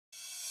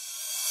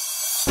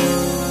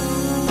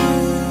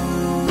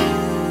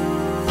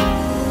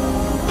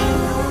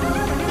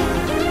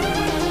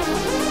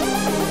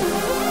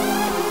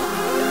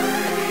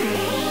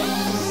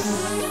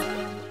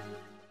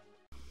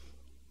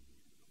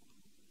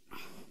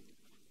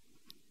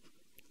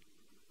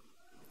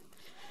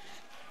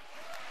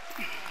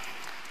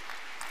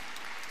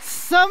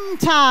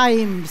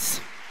Sometimes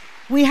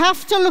we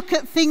have to look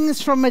at things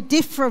from a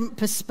different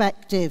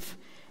perspective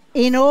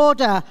in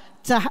order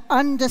to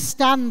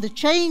understand the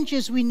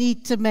changes we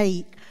need to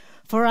make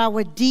for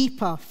our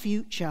deeper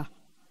future.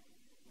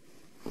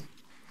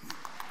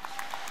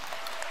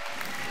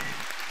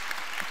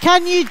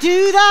 Can you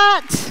do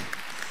that?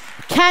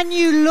 Can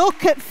you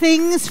look at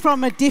things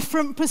from a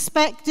different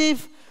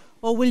perspective,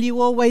 or will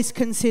you always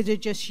consider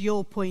just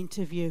your point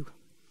of view?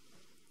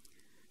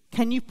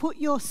 Can you put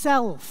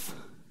yourself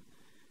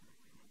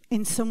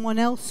in someone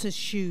else's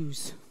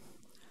shoes?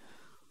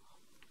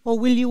 Or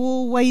will you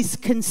always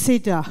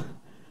consider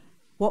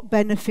what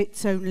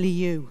benefits only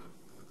you?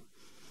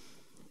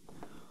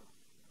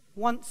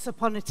 Once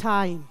upon a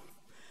time,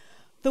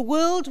 the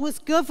world was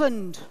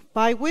governed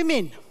by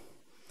women.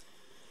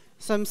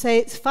 Some say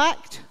it's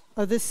fact,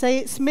 others say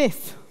it's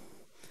myth.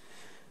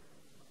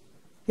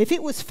 If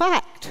it was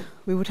fact,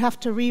 we would have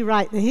to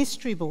rewrite the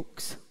history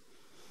books.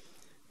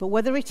 But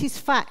whether it is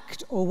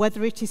fact or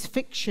whether it is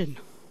fiction,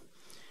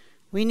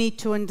 we need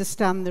to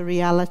understand the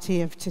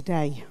reality of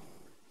today.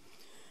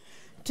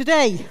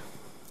 Today,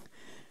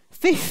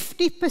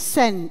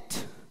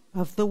 50%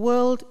 of the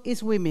world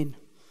is women.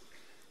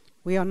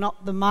 We are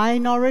not the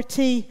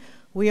minority,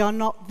 we are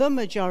not the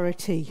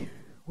majority,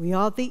 we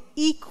are the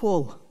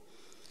equal.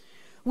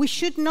 We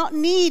should not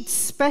need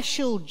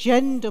special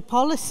gender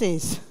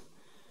policies.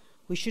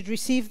 We should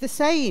receive the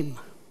same.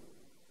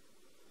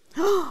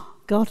 Oh,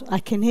 God, I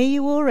can hear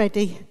you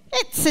already.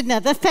 It's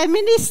another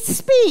feminist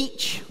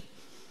speech.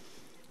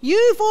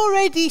 You've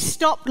already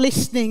stopped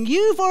listening.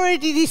 You've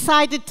already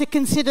decided to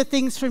consider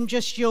things from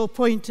just your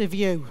point of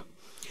view.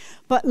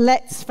 But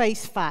let's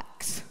face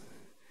facts.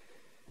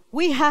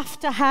 We have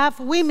to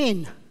have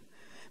women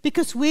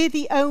because we're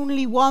the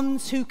only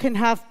ones who can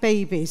have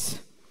babies.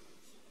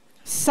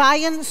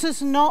 Science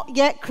has not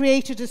yet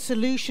created a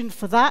solution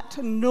for that,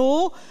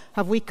 nor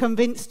have we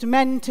convinced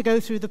men to go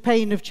through the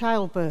pain of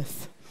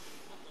childbirth.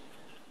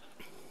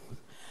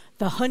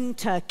 The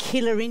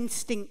hunter-killer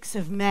instincts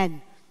of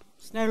men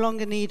is no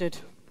longer needed.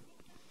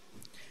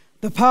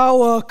 The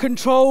power,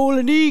 control,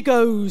 and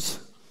egos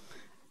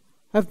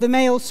of the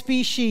male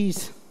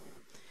species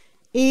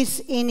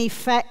is in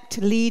effect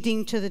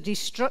leading to the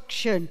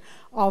destruction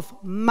of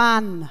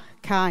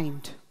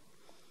mankind.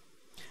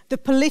 The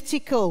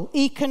political,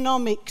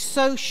 economic,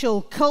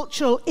 social,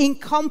 cultural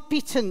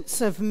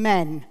incompetence of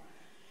men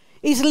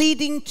is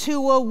leading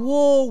to a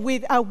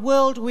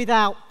world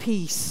without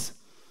peace.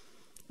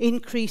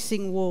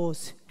 Increasing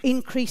wars,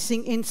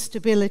 increasing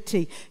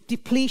instability,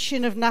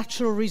 depletion of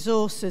natural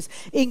resources,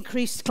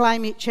 increased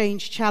climate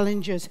change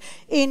challenges,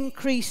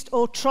 increased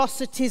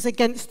atrocities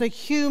against the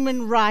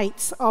human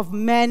rights of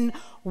men,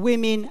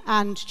 women,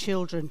 and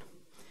children.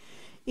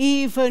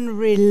 Even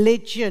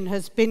religion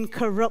has been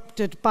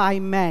corrupted by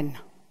men.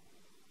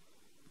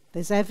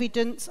 There's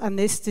evidence and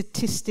there's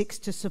statistics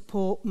to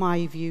support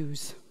my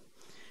views.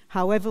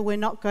 However, we're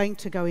not going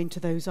to go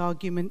into those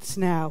arguments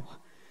now.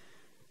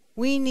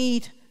 We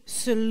need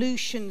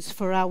solutions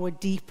for our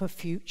deeper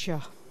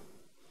future.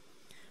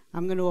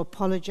 I'm going to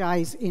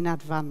apologize in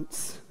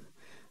advance.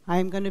 I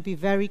am going to be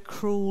very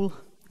cruel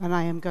and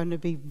I am going to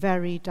be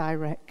very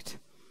direct.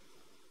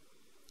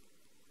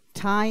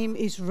 Time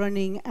is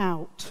running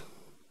out.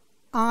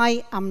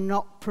 I am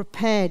not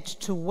prepared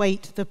to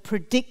wait the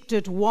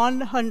predicted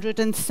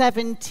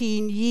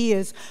 117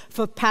 years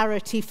for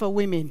parity for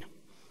women.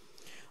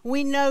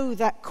 We know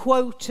that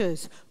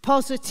quotas,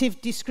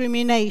 positive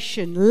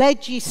discrimination,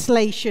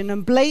 legislation,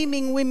 and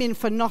blaming women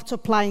for not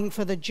applying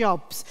for the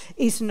jobs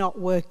is not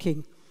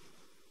working.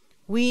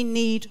 We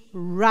need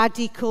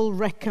radical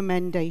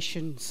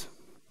recommendations.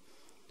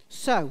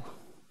 So,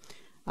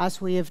 as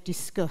we have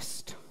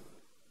discussed,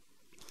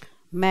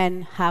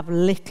 men have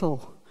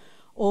little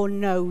or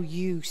no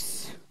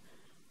use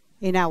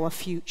in our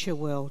future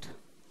world.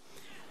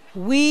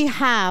 We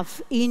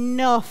have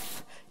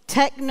enough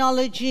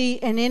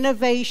technology and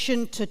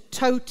innovation to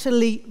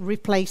totally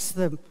replace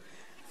them.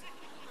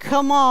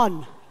 Come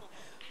on.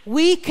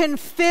 We can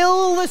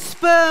fill the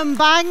sperm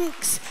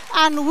banks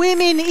and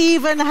women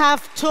even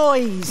have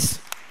toys.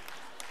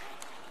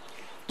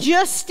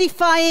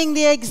 Justifying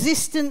the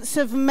existence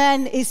of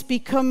men is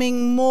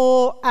becoming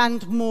more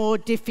and more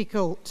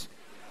difficult.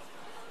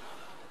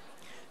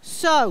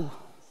 So,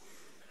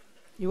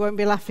 you won't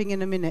be laughing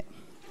in a minute.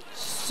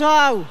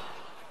 So,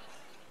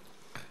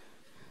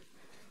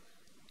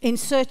 in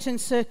certain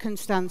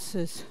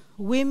circumstances,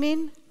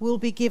 women will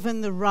be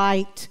given the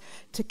right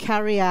to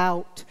carry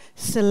out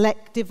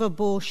selective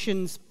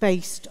abortions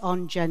based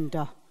on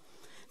gender.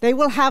 They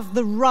will have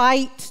the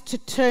right to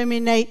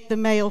terminate the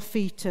male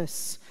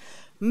fetus.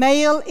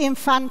 Male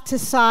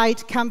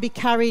infanticide can be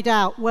carried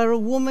out where a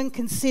woman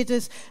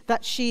considers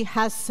that she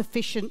has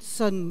sufficient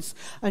sons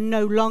and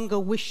no longer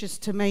wishes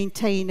to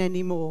maintain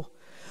anymore.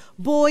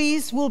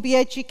 Boys will be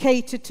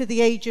educated to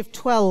the age of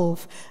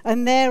 12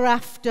 and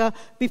thereafter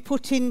be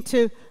put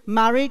into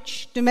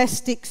marriage,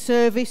 domestic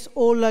service,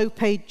 or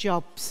low-paid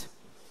jobs.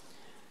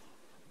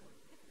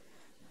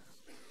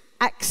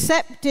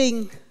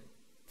 Accepting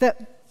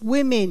that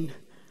women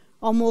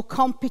are more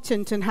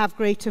competent and have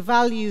greater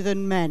value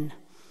than men.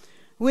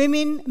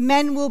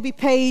 Men will be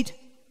paid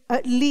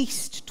at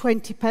least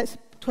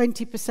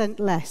 20%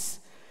 less.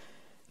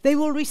 They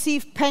will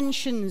receive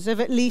pensions of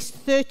at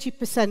least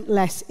 30%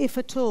 less, if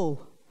at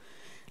all.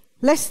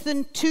 Less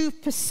than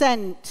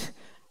 2%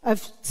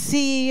 of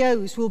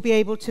CEOs will be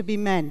able to be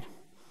men.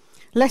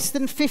 Less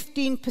than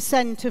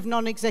 15% of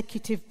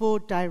non-executive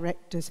board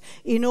directors.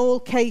 In all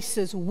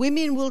cases,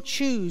 women will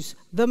choose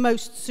the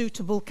most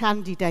suitable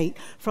candidate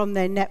from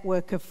their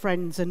network of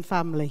friends and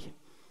family.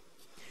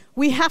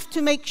 We have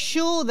to make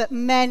sure that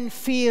men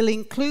feel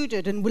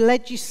included, and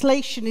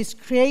legislation is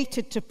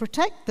created to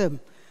protect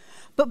them.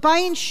 But by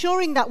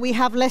ensuring that we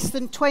have less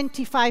than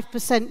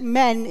 25%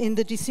 men in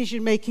the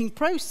decision-making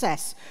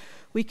process,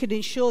 we can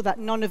ensure that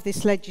none of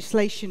this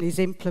legislation is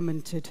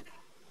implemented.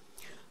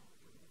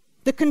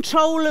 The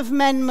control of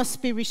men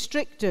must be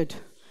restricted.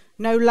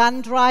 No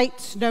land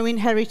rights, no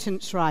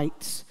inheritance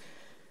rights.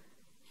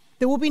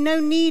 There will be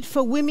no need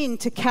for women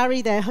to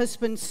carry their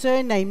husband's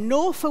surname,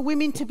 nor for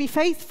women to be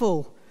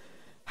faithful.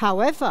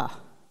 However,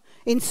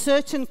 in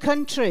certain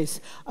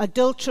countries,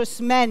 adulterous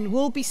men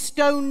will be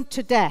stoned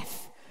to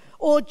death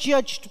or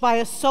judged by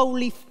a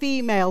solely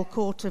female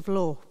court of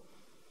law.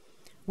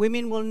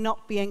 Women will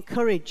not be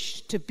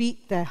encouraged to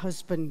beat their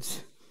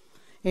husbands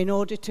in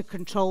order to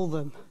control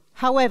them.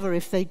 However,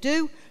 if they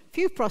do,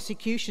 few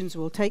prosecutions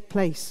will take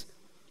place.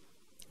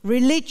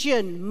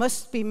 Religion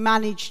must be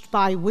managed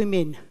by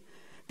women,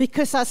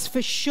 because as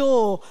for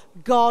sure,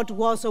 God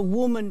was a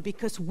woman,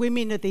 because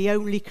women are the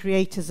only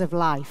creators of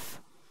life.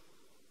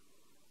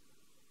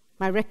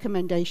 My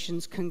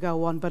recommendations can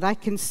go on, but I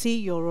can see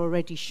you're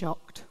already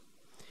shocked.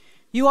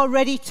 You are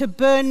ready to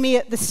burn me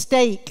at the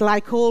stake,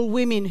 like all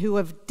women who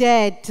have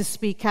dared to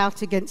speak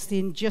out against the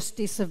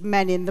injustice of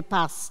men in the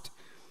past.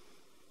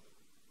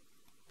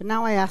 But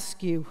now I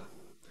ask you,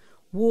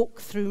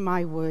 walk through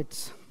my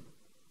words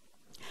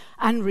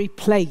and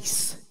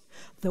replace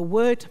the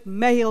word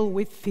male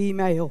with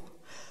female,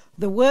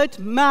 the word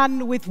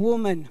man with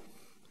woman,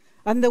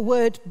 and the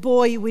word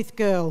boy with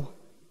girl.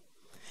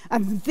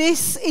 And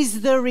this is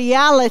the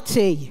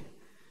reality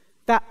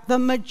that the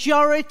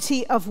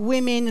majority of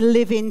women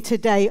live in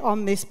today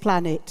on this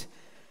planet,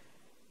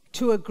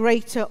 to a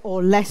greater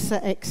or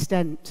lesser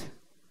extent.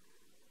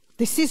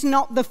 This is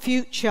not the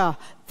future.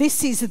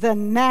 This is the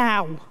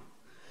now.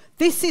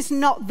 This is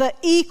not the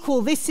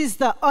equal. This is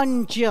the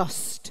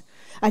unjust.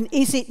 And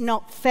is it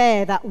not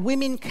fair that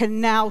women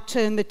can now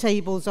turn the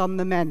tables on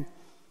the men?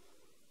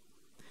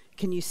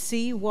 Can you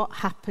see what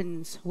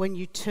happens when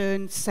you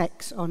turn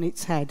sex on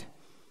its head?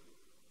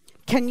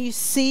 Can you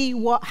see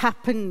what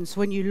happens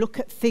when you look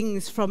at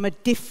things from a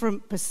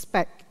different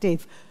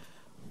perspective?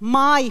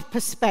 My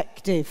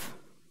perspective.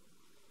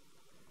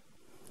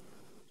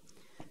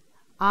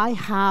 I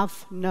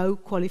have no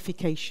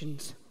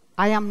qualifications.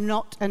 I am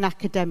not an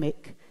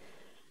academic.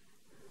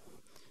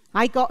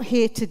 I got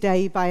here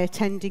today by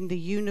attending the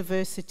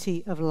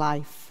University of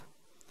Life,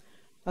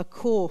 a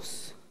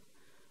course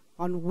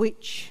on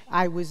which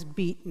I was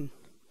beaten,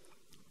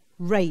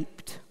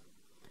 raped,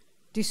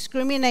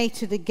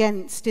 discriminated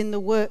against in the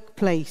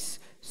workplace,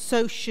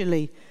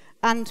 socially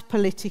and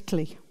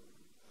politically,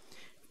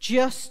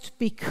 just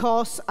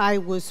because I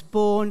was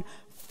born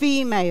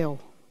female.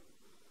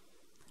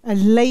 A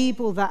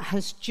label that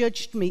has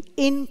judged me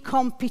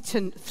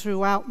incompetent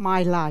throughout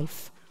my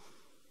life.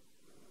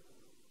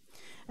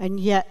 And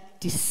yet,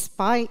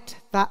 despite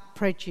that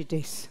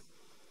prejudice,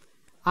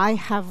 I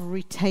have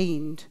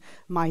retained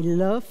my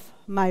love,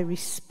 my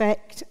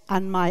respect,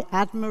 and my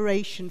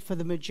admiration for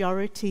the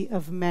majority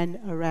of men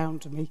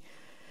around me.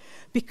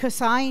 Because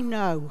I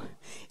know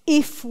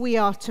if we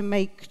are to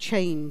make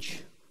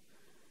change,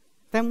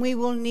 then we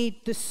will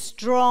need the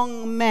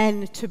strong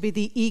men to be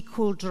the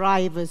equal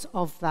drivers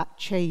of that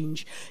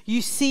change.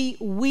 You see,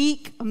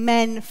 weak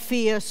men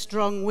fear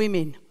strong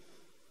women.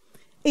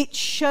 It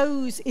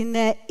shows in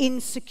their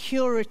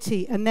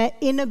insecurity and their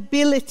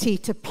inability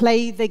to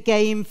play the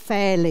game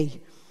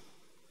fairly.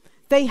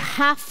 They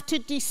have to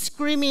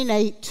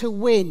discriminate to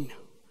win.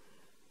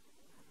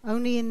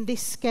 Only in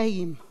this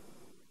game,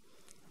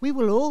 we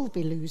will all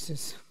be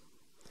losers.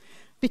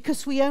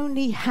 Because we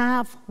only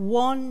have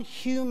one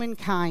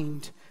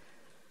humankind.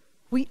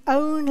 We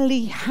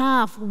only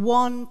have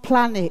one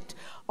planet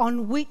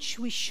on which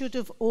we should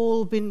have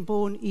all been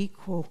born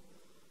equal.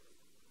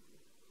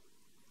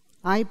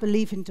 I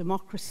believe in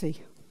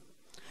democracy,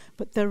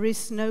 but there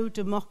is no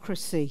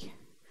democracy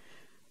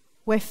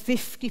where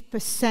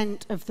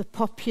 50% of the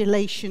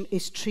population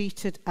is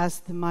treated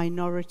as the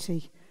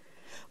minority,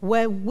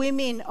 where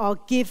women are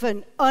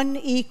given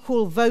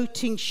unequal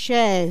voting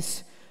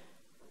shares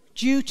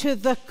due to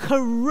the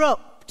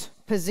corrupt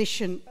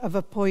position of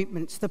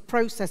appointments, the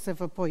process of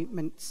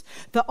appointments,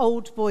 the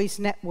old boys'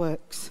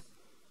 networks.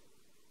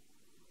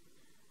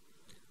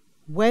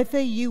 Whether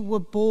you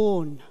were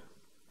born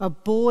a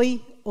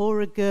boy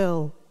or a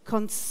girl,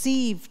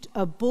 conceived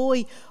a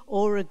boy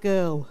or a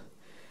girl,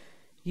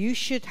 you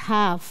should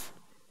have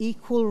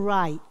equal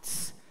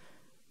rights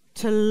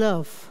to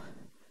love,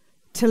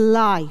 to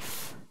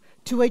life,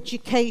 to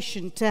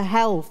education, to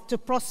health, to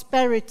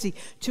prosperity,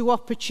 to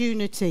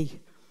opportunity.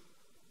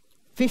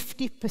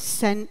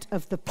 50%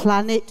 of the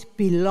planet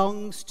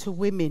belongs to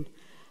women.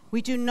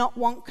 We do not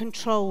want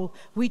control.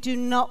 We do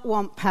not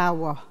want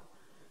power.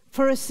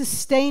 For a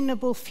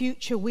sustainable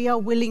future, we are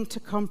willing to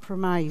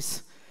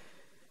compromise.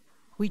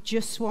 We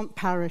just want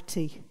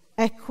parity,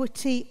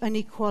 equity and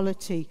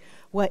equality,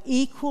 where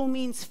equal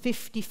means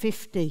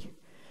 50-50,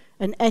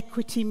 and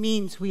equity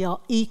means we are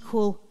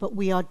equal, but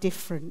we are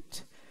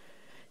different.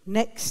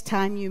 Next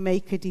time you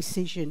make a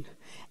decision,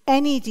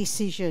 any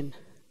decision,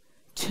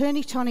 turn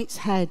it on its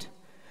head.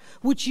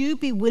 Would you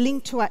be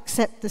willing to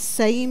accept the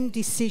same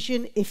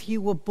decision if you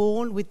were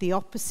born with the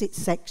opposite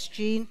sex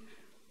gene?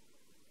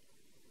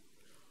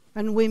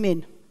 And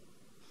women,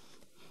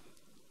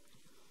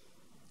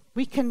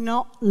 we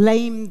cannot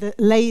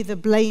lay the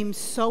blame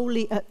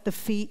solely at the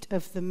feet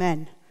of the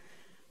men.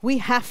 We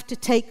have to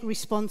take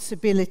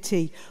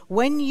responsibility.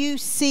 When you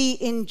see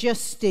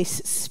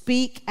injustice,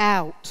 speak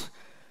out.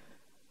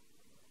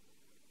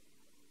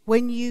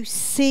 When you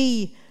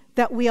see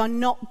that we are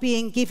not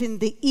being given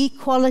the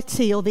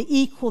equality or the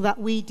equal that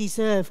we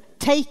deserve,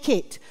 take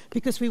it,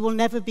 because we will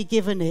never be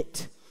given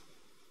it.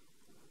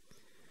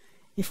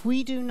 If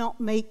we do not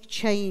make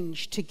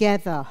change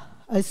together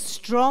as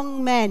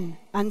strong men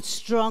and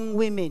strong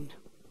women,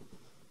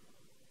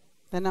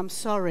 then I'm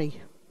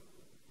sorry.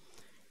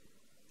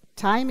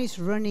 Time is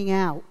running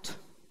out.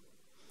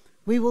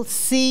 We will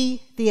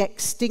see the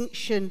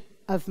extinction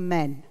of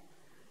men.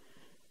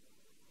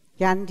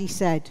 Gandhi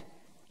said,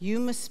 "You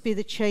must be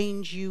the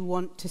change you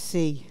want to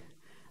see."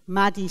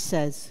 Madi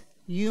says,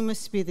 "You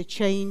must be the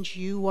change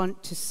you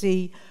want to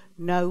see.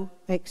 No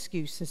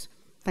excuses."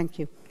 Thank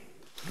you.